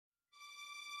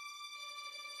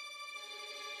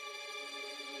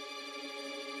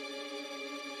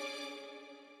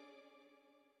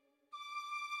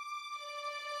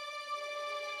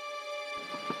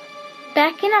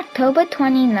Back in October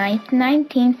 29th,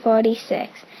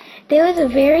 1946, there was a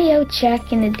very old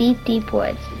shack in the deep, deep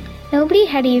woods. Nobody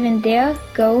had even dared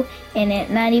go in it,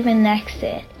 not even next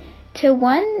to it. Till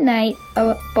one night,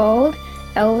 a bold,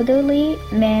 elderly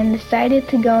man decided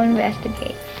to go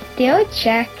investigate the old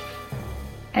shack.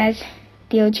 As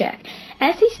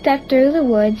he stepped through the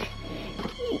woods,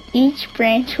 each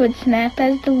branch would snap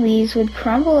as the leaves would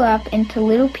crumble up into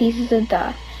little pieces of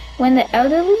dust. When the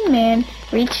elderly man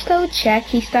reached the old shack,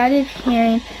 he started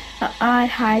hearing an odd,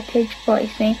 high-pitched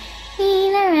voice saying,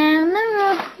 "Lean around the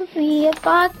rosy, a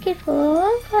bucket full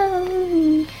of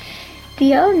hoes."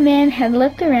 The old man had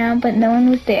looked around, but no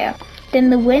one was there. Then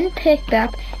the wind picked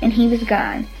up, and he was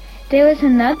gone. There was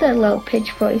another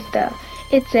low-pitched voice, though.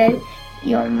 It said,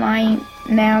 "You're mine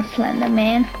now, Slender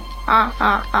Man." Ah,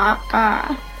 ah, ah,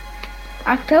 ah.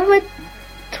 October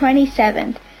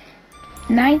 27th,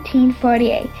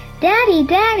 1948. "Daddy,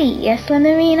 Daddy!" "Yes,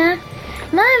 Slenderina?"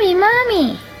 "Mommy,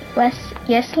 Mommy!"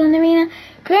 "Yes, Slenderina?"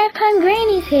 "Grandpa and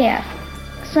Granny's here."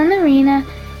 "Slenderina."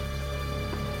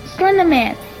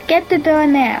 "Slenderman, get the door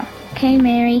now." "Okay,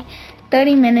 Mary."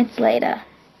 30 minutes later.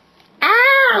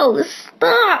 "Ow!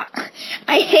 Stop!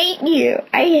 I hate you!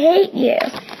 I hate you!"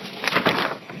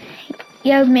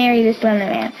 yelled Mary to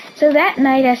Slenderman. So that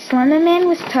night, as Slenderman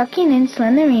was tucking in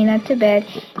Slenderina to bed,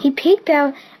 he peeked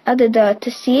out of the door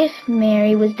to see if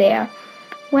Mary was there.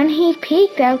 When he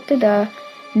peeked out the door,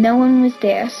 no one was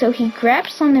there, so he grabbed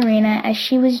Slenderina as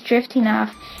she was drifting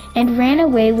off and ran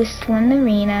away with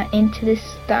Slenderina into the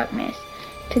darkness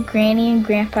to Granny and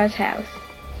Grandpa's house.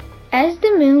 As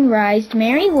the moon rised,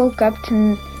 Mary woke up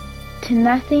to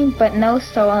nothing but no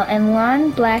soul and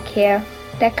long black hair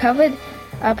that covered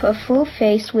up her full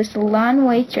face with a long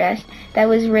white dress that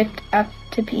was ripped up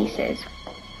to pieces.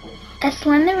 As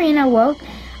Slenderina woke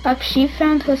up, she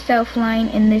found herself lying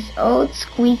in this old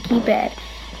squeaky bed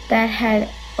that had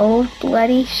old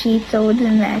bloody sheets over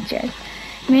the mattress.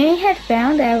 Mary had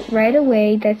found out right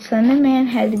away that Slenderman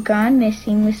had gone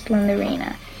missing with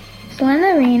Slenderina.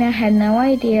 Slenderina had no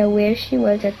idea where she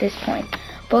was at this point.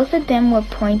 Both of them were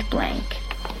point blank.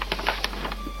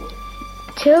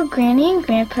 Till Granny and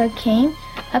Grandpa came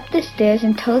up the stairs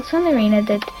and told Slenderina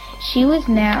that she was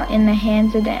now in the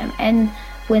hands of them and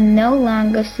would no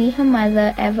longer see her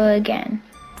mother ever again.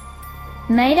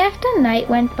 Night after night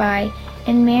went by,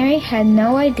 and Mary had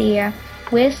no idea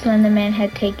where Slenderman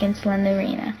had taken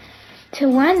Slenderina.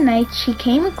 Till one night she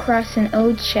came across an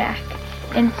old shack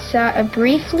and saw a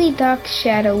briefly dark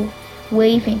shadow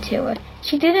waving to her.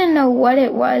 She didn't know what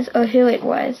it was or who it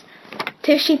was,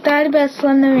 till she thought about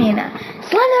Slenderina.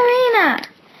 "Slenderina!"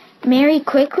 Mary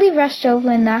quickly rushed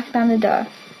over and knocked on the door.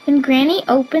 When Granny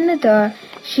opened the door,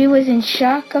 she was in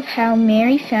shock of how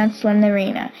Mary found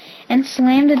Slenderina and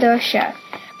slammed the door shut.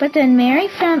 But then Mary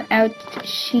found out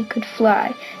she could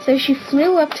fly, so she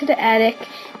flew up to the attic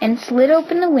and slid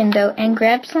open the window and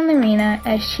grabbed Slenderina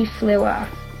as she flew off.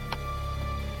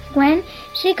 When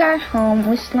she got home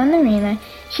with Slenderina,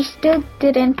 she still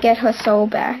didn't get her soul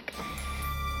back.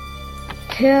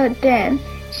 Till then,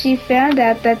 she found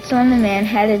out that Slenderman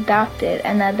had adopted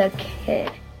another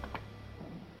kid.